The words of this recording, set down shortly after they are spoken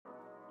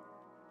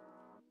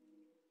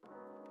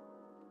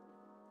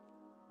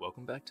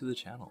Welcome back to the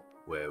channel,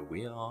 where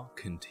we are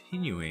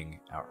continuing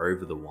our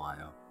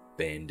over-the-wire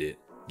Bandit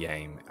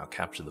game, our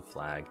capture the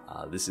flag.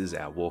 This is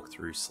our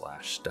walkthrough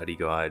slash study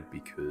guide,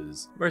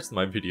 because most of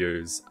my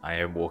videos I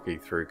am walking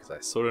through because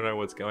I sort of know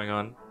what's going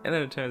on, and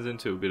then it turns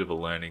into a bit of a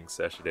learning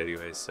session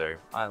anyway, so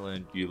I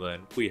learn, you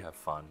learn, we have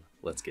fun,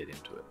 let's get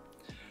into it.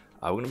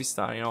 We're going to be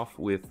starting off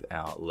with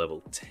our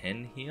level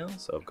 10 here,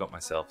 so I've got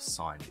myself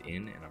signed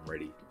in and I'm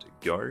ready to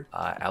go.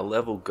 Our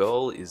level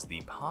goal is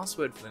the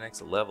password for the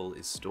next level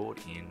is stored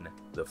in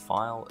the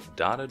file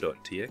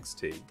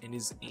data.txt and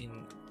is in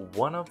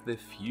one of the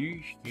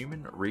few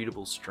human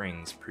readable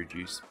strings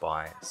produced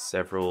by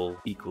several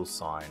equal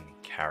sign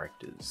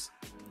characters.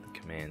 The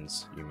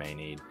commands you may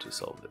need to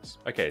solve this.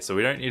 Okay, so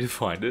we don't need to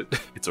find it,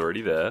 it's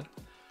already there.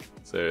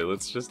 So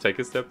let's just take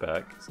a step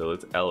back. So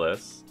let's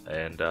ls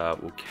and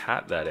we'll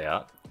cat that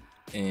out.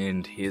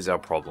 And here's our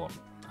problem.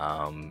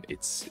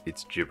 It's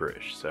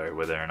gibberish. So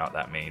whether or not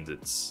that means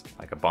it's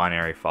like a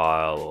binary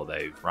file or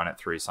they've run it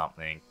through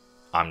something,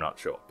 I'm not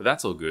sure. But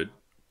that's all good.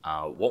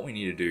 What we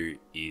need to do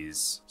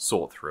is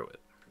sort through it.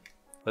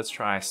 Let's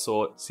try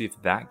sort, see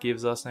if that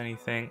gives us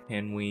anything.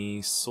 Can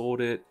we sort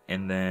it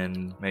and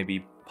then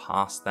maybe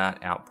pass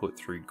that output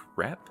through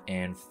grep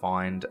and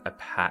find a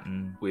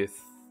pattern with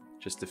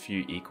just a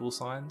few equal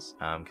signs,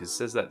 because it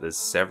says that there's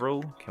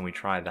several. Can we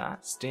try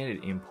that?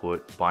 Standard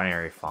input,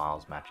 binary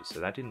files matches. So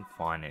that didn't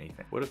find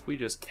anything. What if we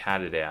just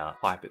cat it out,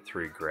 pipe it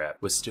through grep?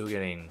 We're still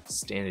getting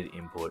standard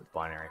input,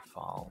 binary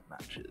file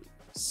matches.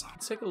 So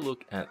let's take a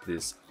look at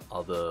this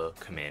other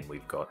command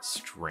we've got,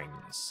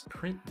 strings.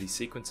 Print the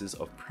sequences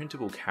of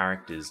printable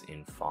characters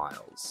in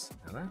files.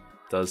 Now that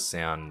does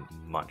sound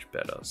much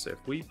better. So if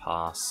we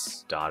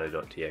pass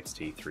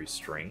data.txt through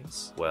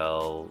strings,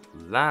 well,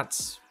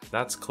 that's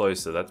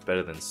closer, that's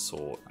better than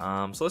sort.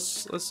 So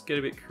let's get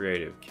a bit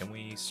creative. Can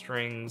we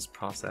strings,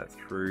 pass that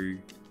through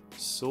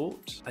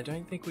sort? I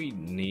don't think we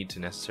need to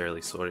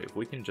necessarily sort it. If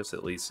we can just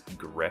at least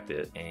grep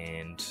it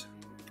and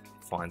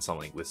find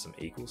something with some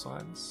equal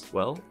signs,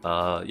 well,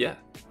 yeah,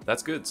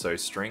 that's good. So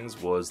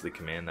strings was the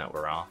command that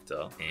we're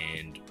after,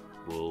 and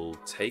we'll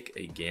take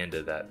a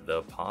gander that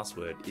the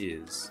password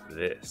is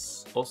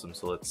this. Awesome,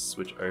 so let's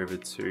switch over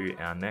to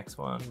our next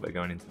one by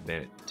going into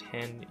Bandit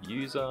 10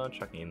 user,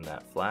 chucking in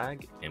that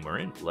flag, and we're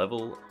in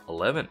level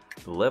 11.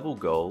 The level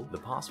goal, the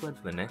password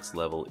for the next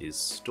level is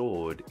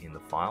stored in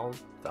the file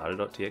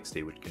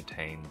data.txt, which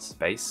contains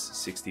base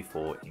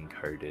 64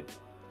 encoded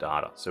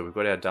data. So we've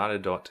got our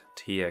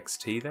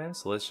data.txt there,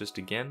 so let's just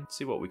again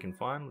see what we can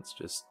find. Let's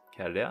just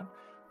cat it out.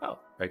 Oh,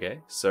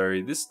 okay,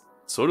 so this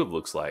sort of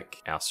looks like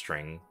our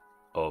string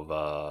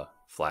of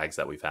flags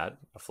that we've had.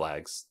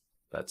 Flags,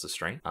 that's a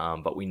string,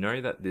 but we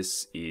know that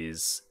this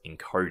is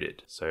encoded,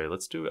 so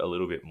let's do a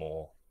little bit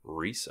more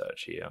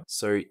research here.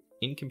 So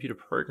in computer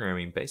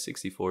programming, base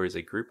 64 is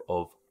a group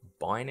of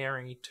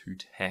binary to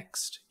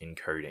text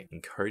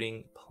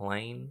encoding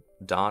plain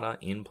data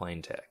in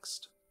plain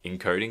text.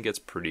 Encoding gets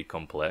pretty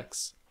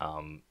complex.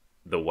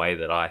 The way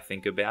that I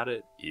think about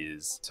it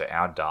is, so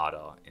our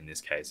data, in this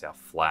case our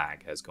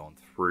flag, has gone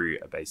through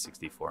a base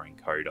 64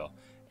 encoder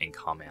and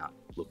come out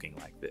looking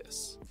like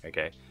this.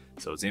 Okay,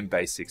 so it's in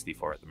base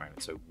 64 at the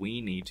moment, so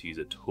we need to use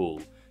a tool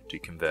to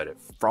convert it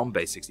from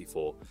base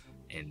 64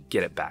 and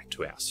get it back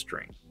to our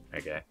string.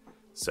 Okay,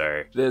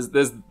 so there's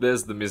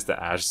the Mr.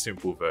 Ash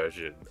simple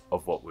version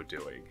of what we're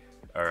doing.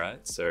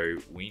 Alright, so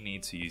we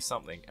need to use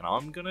something, and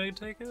I'm gonna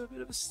take a bit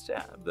of a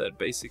stab that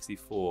base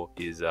 64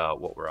 is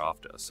what we're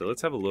after. So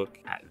let's have a look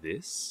at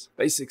this.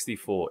 Base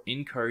 64,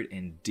 encode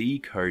and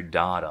decode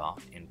data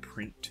and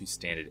print to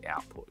standard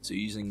output. So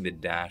using the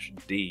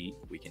 -D,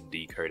 we can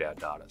decode our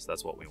data, so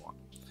that's what we want.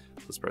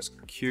 Let's press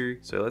Q.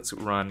 So let's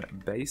run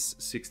base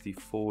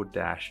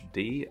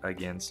 64-D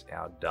against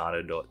our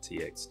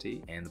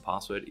data.txt, and the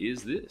password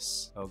is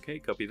this. Okay,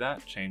 copy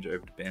that, change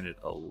over to Bandit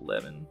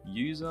 11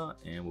 user,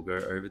 and we'll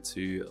go over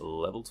to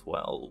level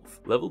 12.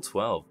 Level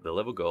 12, the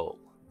level goal.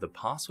 The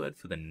password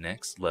for the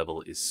next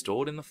level is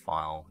stored in the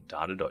file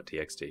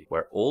data.txt,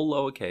 where all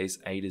lowercase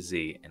a to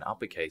z and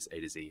uppercase a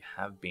to z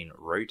have been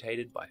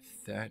rotated by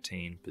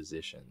 13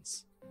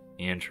 positions.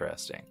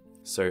 Interesting.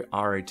 So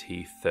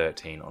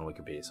ROT13 on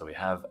Wikipedia, so we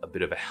have a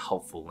bit of a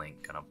helpful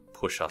link, gonna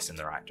push us in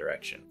the right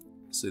direction.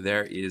 So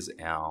there is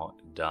our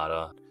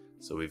data.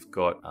 So we've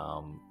got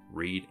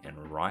read and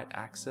write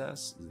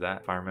access. Is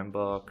that, if I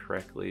remember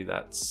correctly,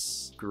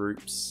 that's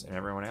groups and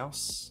everyone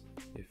else.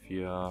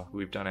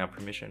 We've done our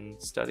permission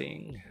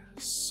studying.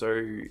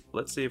 So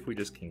let's see if we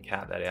just can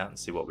cat that out and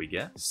see what we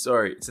get. So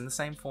it's in the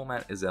same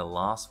format as our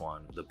last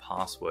one. The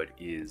password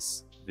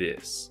is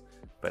this.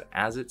 But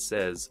as it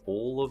says,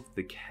 all of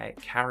the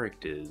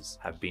characters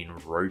have been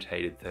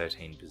rotated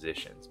 13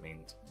 positions,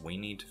 means we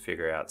need to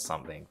figure out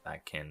something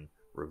that can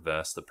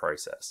reverse the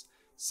process.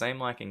 Same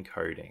like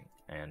encoding,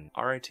 and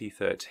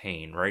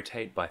ROT13,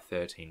 rotate by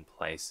 13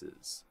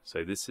 places.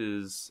 So this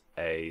is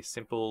a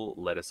simple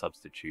letter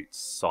substitute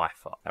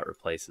cipher that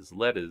replaces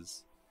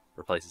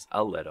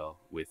a letter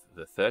with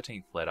the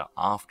 13th letter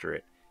after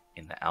it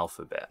in the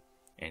alphabet.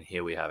 And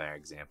here we have our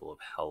example of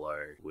hello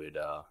would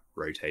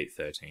rotate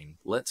 13.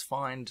 Let's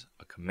find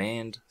a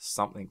command,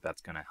 something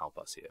that's going to help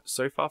us here.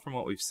 So far from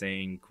what we've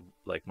seen,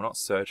 like we're not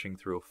searching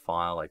through a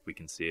file like we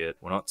can see it.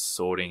 We're not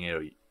sorting it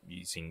or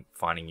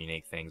finding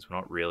unique things. We're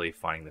not really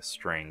finding the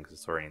string because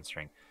it's already in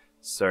string.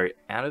 So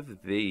out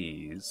of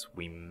these,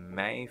 we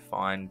may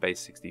find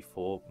base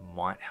 64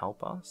 might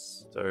help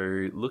us.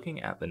 So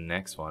looking at the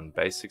next one,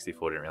 base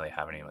 64 didn't really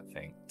have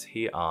anything.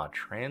 TR,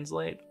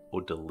 translate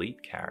or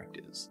delete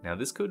characters. Now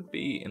this could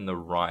be in the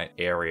right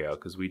area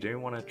because we do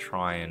want to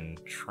try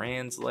and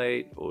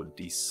translate or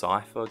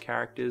decipher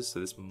characters. So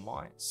this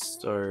might.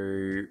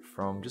 So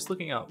from just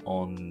looking up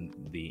on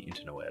the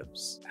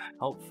interwebs,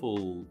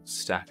 helpful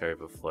Stack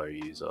Overflow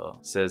user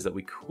says that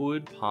we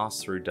could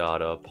pass through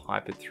data,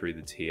 pipe it through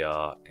the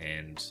TR,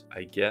 and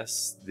I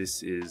guess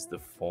this is the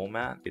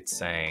format. It's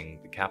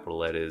saying the capital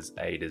letters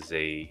A to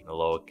Z, the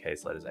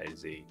lowercase letters A to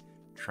Z,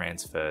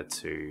 transfer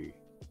to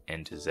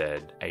N to Z,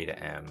 A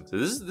to M. So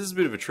this is a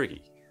bit of a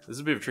tricky. This is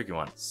a bit of a tricky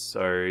one.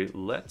 So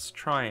let's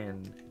try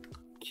and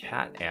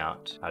cat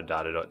out our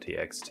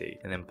data.txt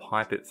and then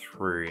pipe it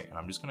through. And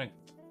I'm just gonna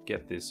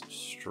get this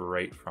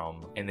straight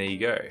from, and there you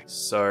go.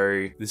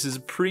 So this is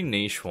a pretty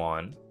niche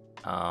one.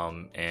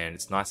 And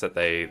it's nice that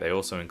they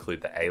also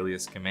include the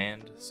alias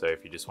command. So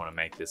if you just want to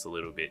make this a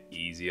little bit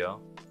easier,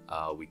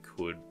 we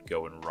could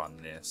go and run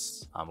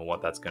this. And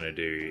what that's going to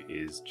do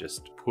is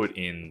just put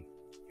in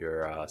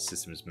your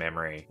system's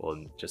memory, or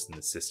just in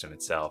the system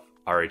itself,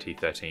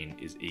 ROT13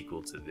 is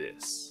equal to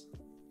this.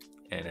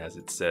 And as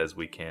it says,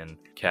 we can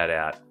cat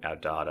out our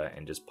data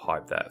and just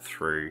pipe that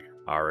through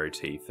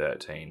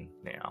ROT13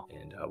 now,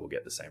 and we'll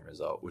get the same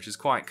result, which is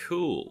quite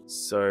cool.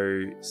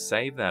 So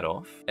save that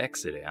off,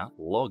 exit out,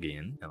 log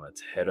in, and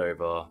let's head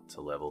over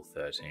to level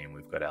 13.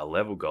 We've got our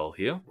level goal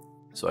here.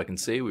 So I can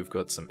see we've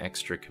got some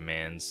extra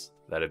commands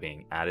that are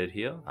being added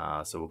here.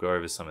 So we'll go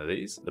over some of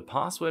these. The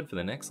password for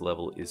the next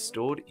level is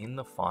stored in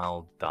the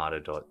file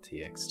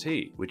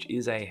data.txt, which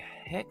is a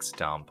hex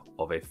dump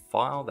of a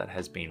file that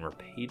has been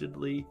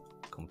repeatedly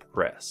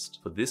compressed.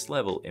 For this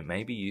level, it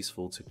may be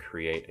useful to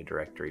create a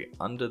directory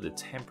under the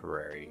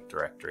temporary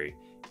directory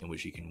in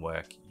which you can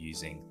work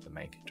using the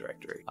make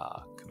directory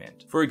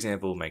command. For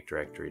example, make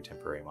directory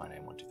temporary my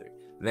name 123.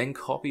 Then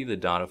copy the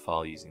data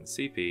file using the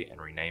CP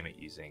and rename it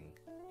using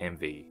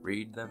MV,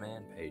 read the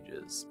man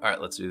pages. All right,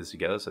 let's do this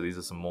together. So these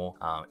are some more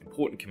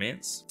important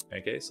commands.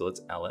 Okay, so let's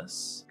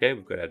ls. Okay,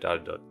 we've got our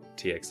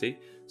data.txt.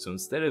 So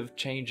instead of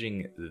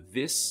changing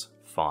this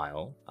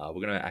file, we're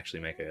gonna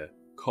actually make a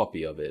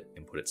copy of it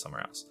and put it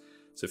somewhere else.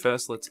 So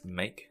first let's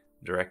make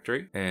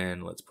directory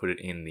and let's put it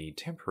in the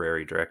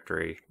temporary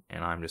directory.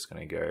 And I'm just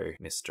gonna go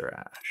Mr.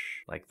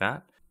 Ash like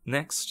that.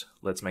 Next,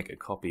 let's make a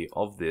copy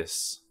of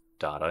this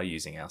data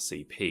using our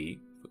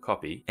CP for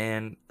copy.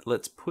 And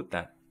let's put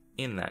that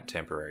in that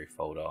temporary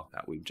folder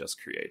that we've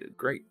just created.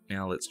 Great,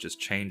 now let's just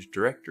change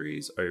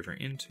directories over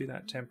into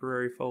that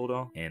temporary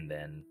folder and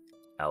then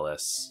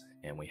ls,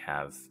 and we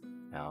have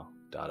our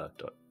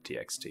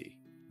data.txt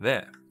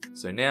there.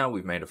 So now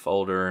we've made a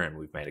folder and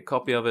we've made a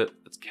copy of it.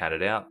 Let's cat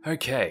it out.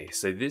 Okay,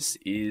 so this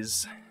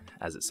is,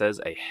 as it says,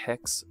 a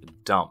hex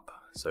dump.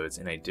 So it's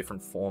in a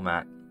different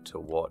format to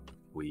what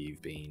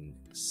we've been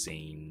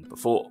seen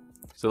before.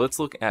 So let's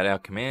look at our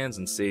commands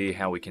and see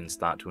how we can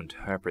start to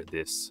interpret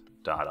this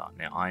data.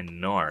 Now I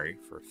know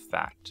for a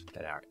fact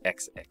that our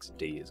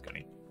XXD is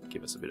going to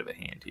give us a bit of a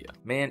hand here.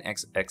 Man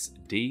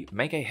XXD,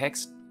 make a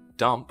hex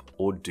dump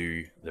or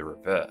do the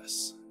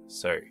reverse.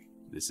 So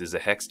this is a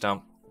hex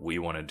dump. We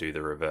want to do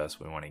the reverse.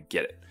 We want to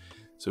get it.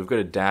 So we've got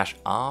a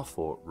 -R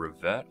for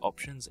revert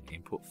options and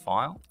input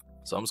file.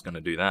 So I'm just going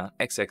to do that.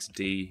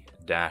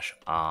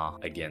 XXD-R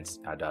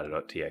against our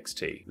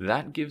data.txt.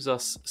 That gives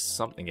us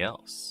something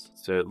else.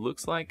 So it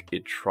looks like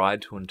it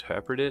tried to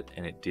interpret it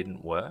and it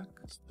didn't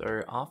work.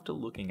 So after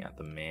looking at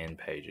the man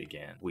page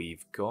again,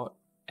 we've got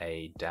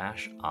a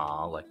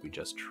 -R like we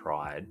just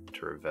tried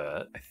to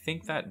revert. I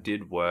think that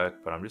did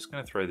work, but I'm just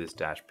going to throw this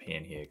 -P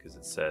in here because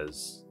it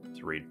says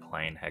to read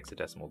plain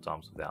hexadecimal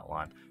dumps without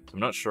line. So I'm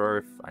not sure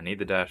if I need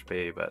the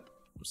 -P, but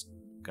I'm just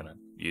gonna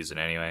use it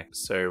anyway.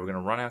 So we're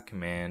gonna run our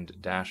command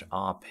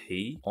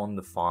 -RP on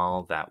the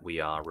file that we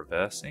are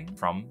reversing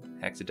from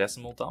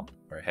hexadecimal dump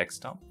or a hex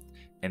dump.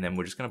 And then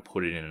we're just gonna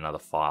put it in another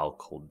file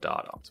called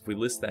data. So if we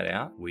list that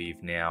out,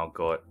 we've now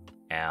got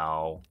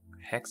our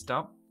hex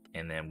dump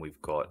and then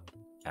we've got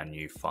our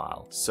new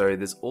file. So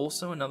there's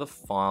also another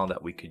file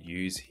that we could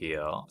use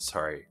here.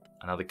 Sorry,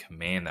 another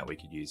command that we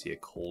could use here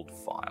called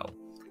file.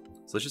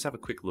 So let's just have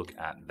a quick look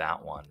at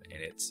that one,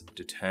 and it's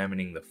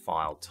determining the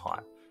file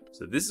type.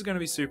 So this is going to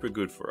be super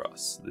good for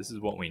us. This is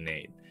what we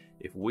need.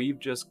 If we've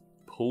just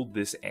pulled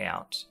this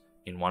out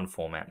in one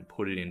format and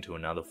put it into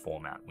another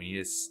format, we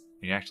need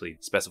to actually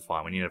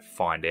specify, we need to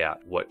find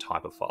out what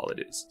type of file it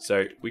is.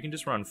 So we can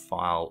just run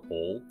file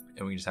all,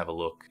 and we can just have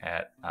a look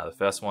at the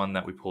first one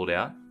that we pulled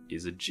out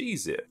is a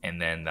gzip.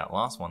 And then that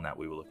last one that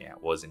we were looking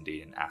at was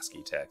indeed an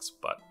ASCII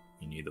text, but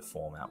you knew the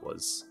format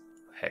was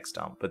hex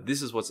dump. But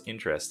this is what's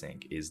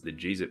interesting, is the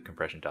gzip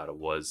compression data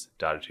was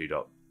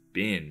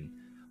data2.bin,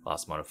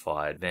 last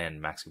modified,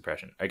 then max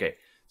compression. Okay,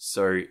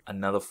 so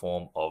another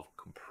form of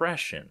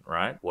compression,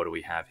 right? What do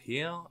we have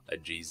here? A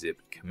gzip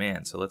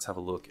command. So let's have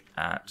a look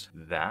at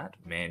that.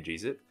 Man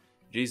gzip,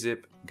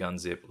 gzip,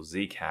 gunzip, or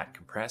zcat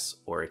compress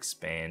or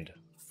expand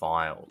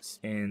files.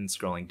 And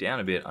scrolling down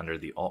a bit under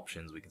the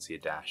options, we can see a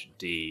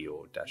 -d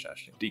or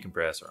 --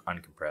 decompress or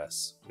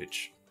uncompress,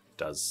 which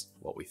does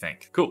what we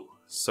think. Cool.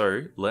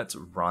 So let's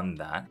run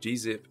that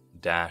gzip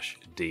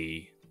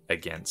 -d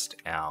against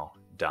our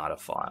data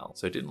file.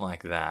 So I didn't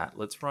like that.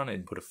 Let's run it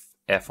and put a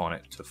F on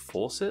it to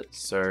force it.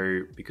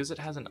 So because it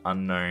has an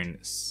unknown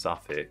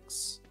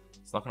suffix,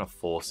 it's not going to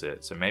force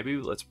it. So maybe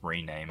let's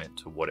rename it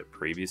to what it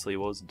previously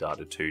was,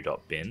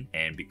 data2.bin.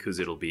 And because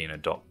it'll be in a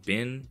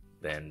 .bin,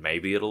 then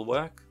maybe it'll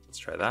work. Let's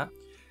try that.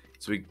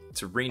 So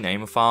to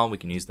rename a file, we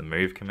can use the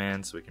move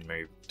command. So we can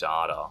move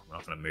data. We're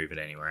not going to move it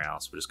anywhere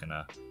else. We're just going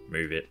to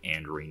move it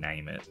and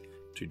rename it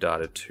to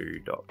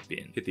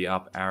data2.bin. Hit the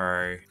up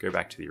arrow, go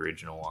back to the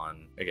original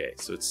one. Okay,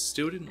 so it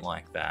still didn't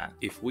like that.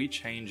 If we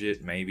change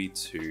it maybe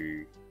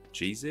to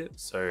gzip,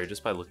 so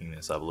just by looking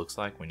this up, it looks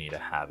like we need to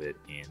have it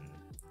in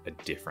a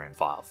different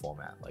file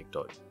format, like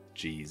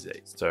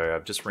 .gz. So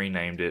I've just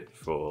renamed it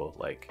for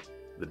like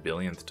the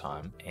billionth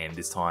time, and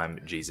this time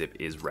gzip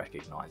is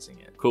recognizing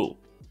it. Cool,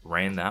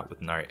 ran that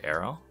with no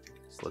error.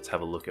 So let's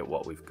have a look at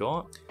what we've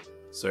got.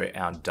 So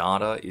our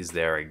data is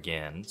there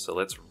again. So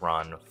let's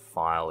run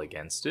file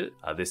against it.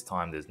 This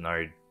time there's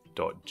no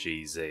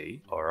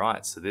 .gz. All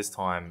right, so this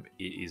time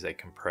it is a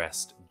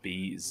compressed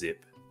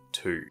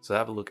bzip2. So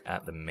have a look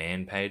at the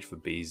man page for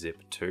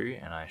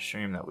bzip2, and I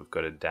assume that we've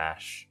got a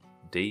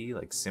 -d,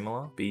 like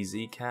similar,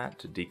 bzcat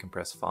to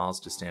decompress files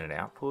to standard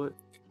output.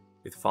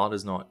 If the file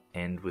does not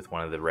end with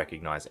one of the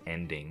recognized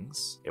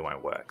endings, it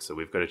won't work. So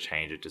we've got to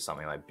change it to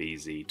something like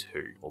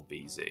bz2 or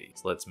bz.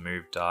 So let's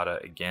move data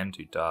again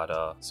to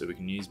data. So we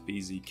can use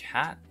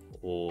bzcat,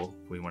 or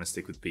we want to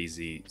stick with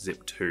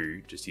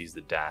bzip2, just use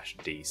the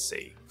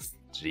 -dc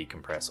to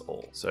decompress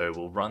all. So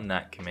we'll run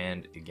that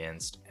command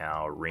against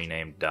our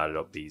renamed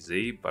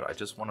data.bz, but I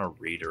just want to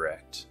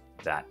redirect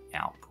that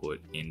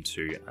output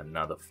into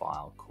another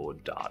file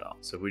called data.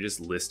 So if we just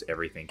list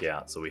everything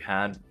out. So we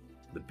had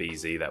the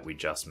BZ that we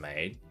just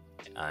made,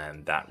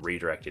 and that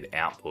redirected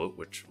output,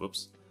 which,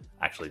 whoops,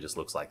 actually just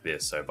looks like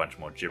this. So a bunch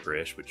more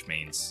gibberish, which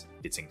means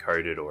it's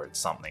encoded or it's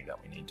something that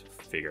we need to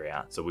figure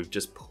out. So we've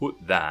just put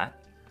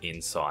that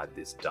inside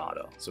this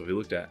data. So if we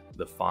looked at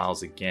the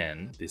files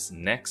again, this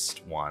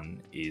next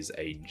one is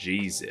a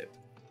gzip.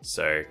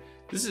 So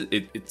this is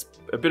it's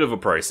a bit of a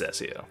process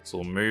here. So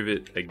we'll move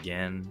it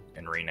again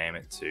and rename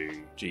it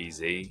to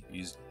gz.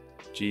 Use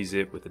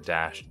gzip with a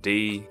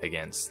 -d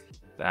against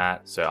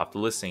that. So after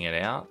listing it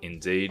out,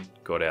 indeed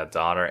got our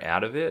data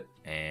out of it,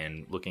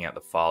 and looking at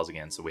the files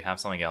again. So we have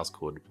something else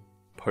called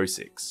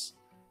POSIX,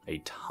 a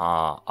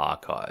tar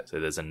archive. So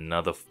there's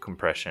another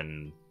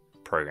compression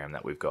program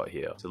that we've got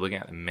here. So looking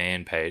at the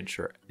man page,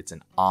 it's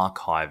an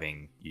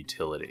archiving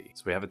utility.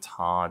 So we have a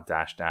tar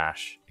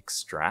 --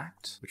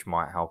 extract, which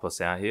might help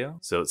us out here.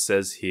 So it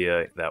says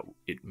here that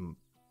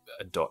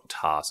a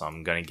 .tar. So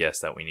I'm going to guess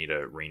that we need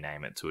to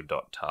rename it to a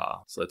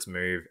 .tar. So let's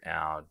move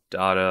our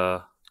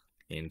data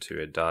into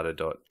a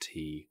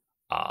data.tr.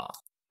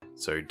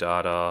 So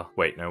data,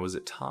 wait, no, was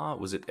it tar?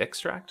 Was it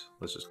extract?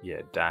 Let's just,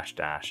 yeah,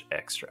 --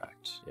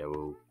 extract. Yeah,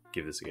 we'll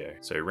give this a go.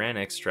 So ran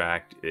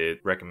extract, it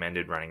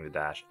recommended running the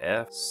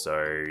 -f.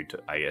 So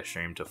I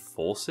assume to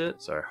force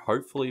it. So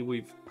hopefully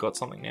we've got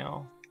something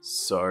now.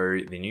 So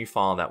the new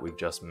file that we've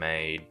just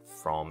made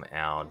from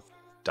our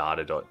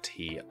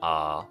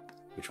data.tr,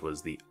 which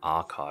was the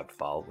archived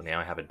file, we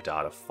now have a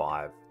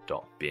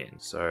data5.bin.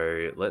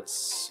 So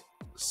let's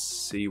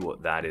see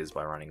what that is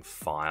by running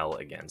file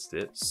against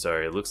it.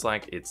 So it looks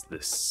like it's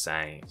the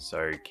same.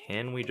 So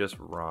can we just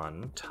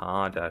run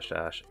tar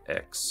 -extract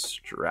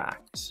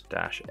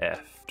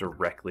 -f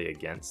directly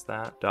against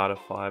that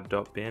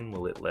data5.bin?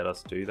 Will it let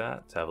us do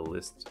that? Let's have a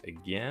list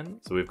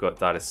again. So we've got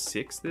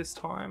data6 this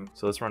time.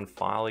 So let's run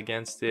file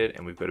against it,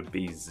 and we've got a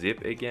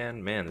bzip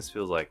again. Man, this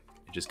feels like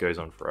it just goes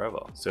on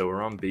forever. So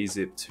we're on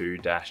bzip2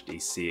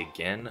 -dc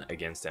again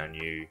against our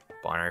new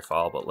binary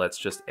file, but let's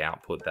just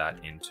output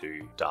that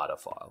into data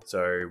file.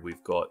 So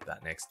we've got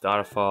that next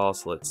data file.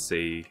 So let's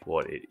see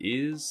what it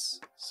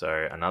is.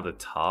 So another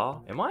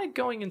tar. Am I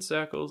going in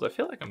circles? I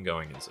feel like I'm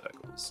going in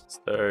circles.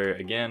 So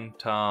again,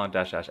 tar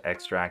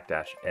 -extract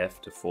 -f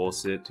to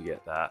force it to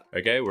get that.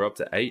 Okay, we're up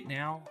to 8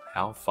 now.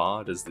 How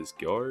far does this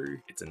go?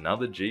 It's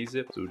another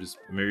gzip. So we'll just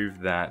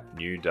move that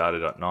new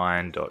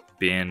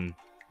data.9.bin.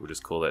 We'll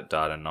just call it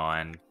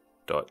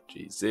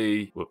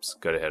data9.gz. Whoops,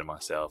 got ahead of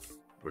myself.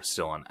 We're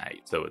still on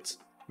 8. So it's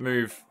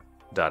move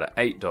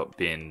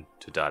data8.bin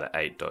to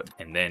data8.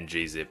 And then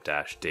gzip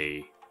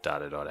 -d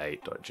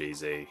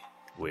data.8.gz,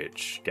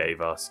 which gave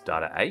us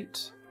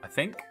data8, I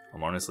think.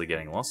 I'm honestly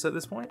getting lost at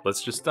this point.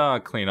 Let's just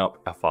clean up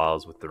our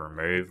files with the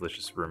remove. Let's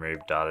just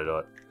remove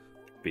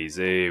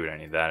data.bz. We don't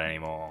need that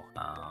anymore.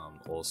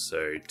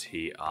 Also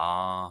tr,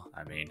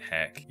 I mean,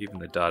 heck, even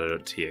the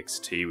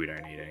data.txt we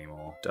don't need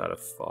anymore.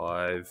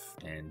 Data5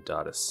 and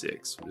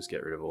data6, we'll just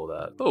get rid of all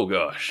that. Oh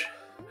gosh.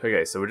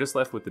 Okay, so we're just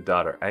left with the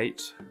data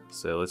 8.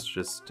 So let's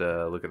just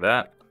look at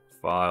that.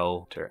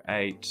 File, data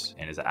 8,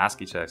 and is it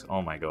ASCII text?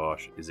 Oh my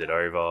gosh, is it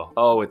over?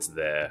 Oh, it's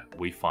there.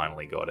 We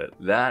finally got it.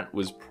 That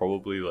was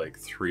probably like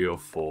 3 or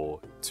 4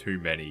 too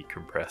many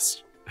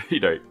compressed,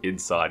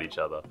 inside each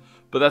other.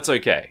 But that's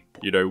okay.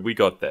 We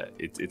got there.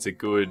 It's a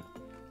good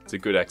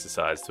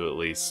exercise to at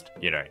least,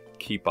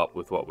 keep up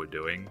with what we're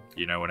doing.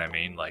 You know what I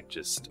mean? Like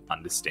just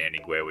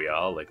understanding where we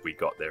are. Like we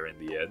got there in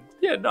the end.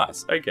 Yeah,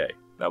 nice. Okay,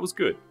 that was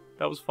good.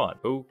 That was fun.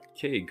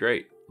 Okay,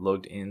 great.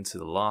 Logged into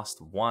the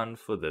last one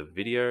for the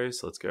video.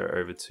 So let's go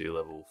over to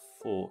level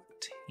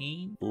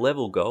 14.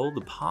 Level goal.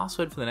 The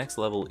password for the next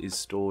level is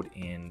stored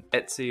in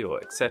Etsy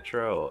or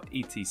etc. or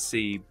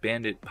etc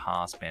bandit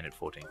pass bandit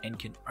 14 and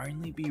can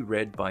only be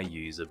read by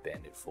user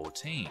bandit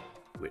 14.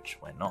 Which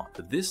we're not.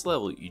 For this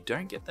level, you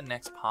don't get the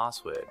next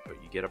password,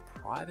 but you get a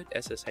private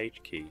SSH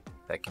key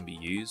that can be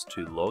used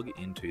to log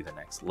into the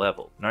next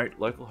level. Note,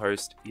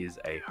 localhost is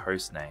a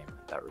host name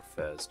that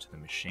refers to the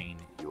machine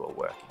you are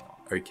working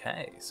on.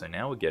 Okay, so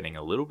now we're getting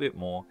a little bit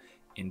more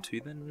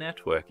into the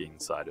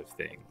networking side of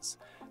things.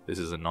 This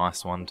is a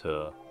nice one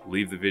to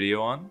leave the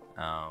video on.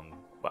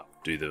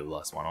 Do the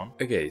last one on.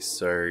 Okay,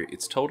 so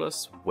it's told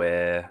us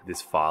where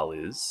this file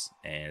is,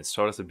 and it's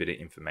told us a bit of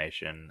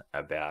information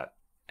about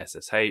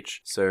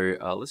SSH. So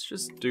let's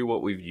just do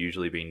what we've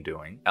usually been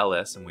doing,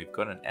 ls, and we've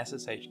got an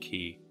SSH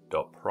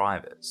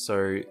key.private.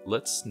 So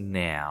let's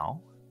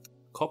now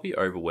copy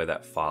over where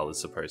that file is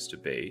supposed to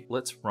be.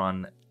 Let's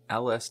run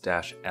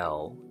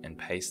ls-l and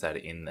paste that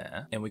in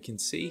there. And we can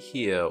see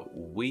here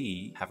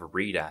we have a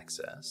read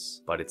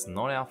access, but it's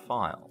not our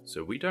file.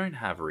 So we don't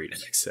have read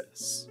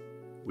access.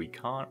 We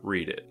can't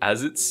read it.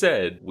 As it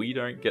said, we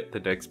don't get the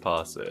next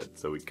password,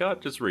 so we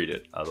can't just read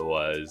it.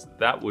 Otherwise,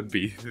 that would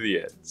be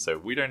the end. So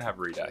we don't have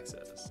read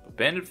access. But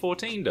Bandit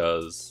 14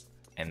 does,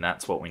 and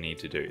that's what we need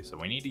to do. So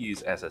we need to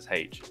use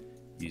SSH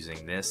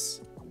using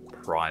this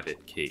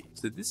private key.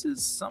 So this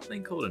is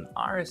something called an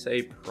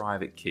RSA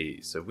private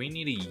key. So we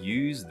need to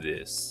use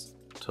this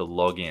to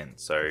log in.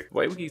 So the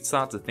way we can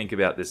start to think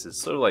about this is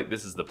sort of like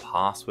this is the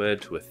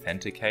password to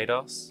authenticate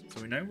us.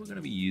 So we know we're going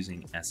to be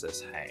using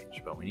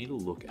SSH, but we need to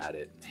look at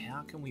it.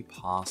 How can we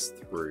pass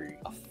through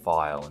a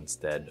file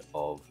instead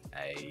of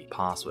a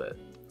password?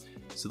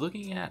 So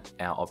looking at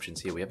our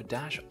options here, we have a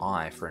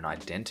 -i for an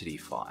identity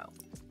file.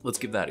 Let's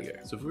give that a go.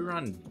 So if we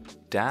run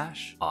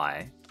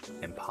 -i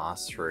and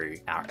pass through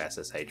our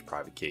SSH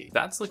private key,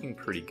 that's looking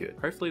pretty good.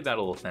 Hopefully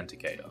that'll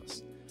authenticate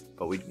us.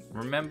 But we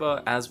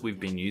remember, as we've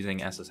been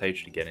using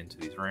SSH to get into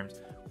these rooms,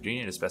 we do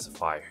need to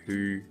specify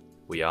who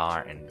we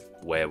are and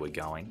where we're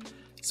going.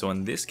 So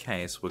in this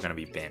case, we're going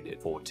to be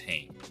Bandit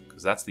 14,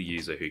 because that's the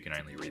user who can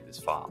only read this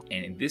file.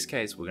 And in this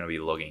case, we're going to be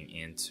logging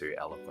into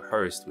our local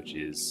host, which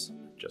is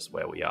just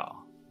where we are,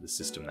 the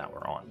system that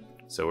we're on.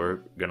 So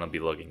we're going to be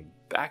logging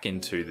back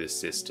into this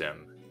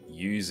system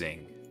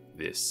using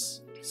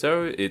this.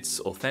 So it's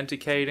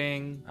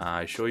authenticating.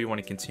 Sure you want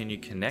to continue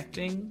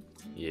connecting?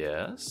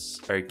 Yes.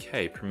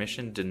 Okay,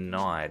 permission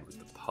denied with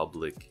the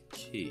public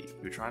key.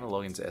 We're trying to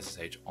log into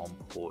SSH on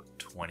port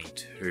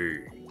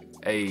 22.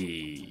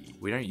 Hey,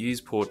 we don't use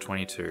port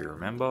 22,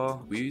 remember?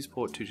 We use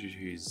port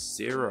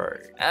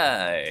 2220.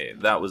 Hey,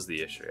 that was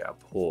the issue, our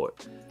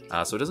port.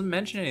 So it doesn't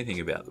mention anything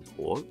about the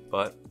port,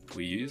 but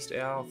we used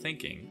our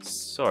thinking.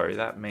 So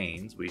that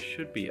means we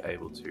should be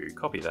able to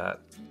copy that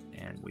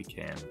and we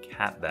can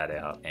cat that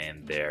out,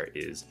 and there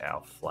is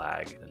our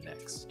flag, the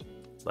next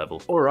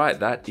level. All right,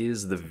 that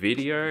is the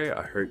video.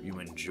 I hope you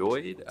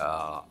enjoyed.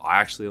 I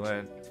actually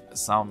learned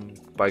some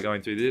by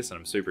going through this, and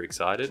I'm super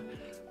excited.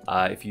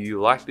 If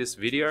you like this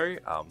video,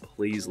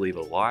 please leave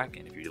a like,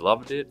 and if you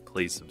loved it,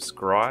 please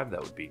subscribe.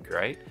 That would be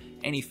great.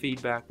 Any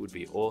feedback would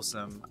be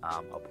awesome.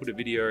 I'll put a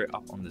video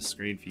up on the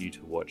screen for you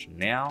to watch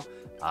now.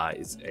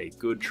 It's a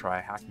good try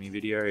hack me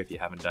video. If you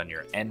haven't done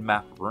your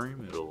Nmap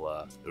room,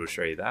 it'll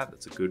show you that.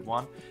 That's a good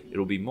one.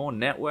 It'll be more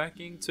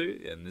networking too,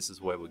 and this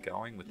is where we're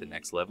going with the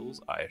next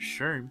levels, I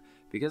assume,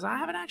 because I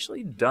haven't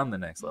actually done the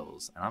next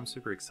levels, and I'm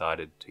super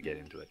excited to get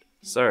into it.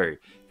 So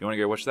if you want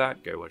to go watch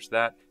that, go watch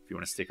that. If you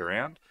want to stick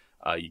around,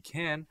 you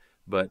can,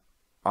 but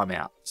I'm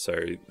out. So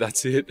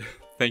that's it.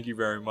 Thank you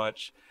very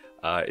much.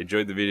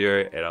 Enjoyed the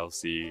video, and I'll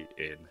see you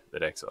in the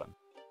next one.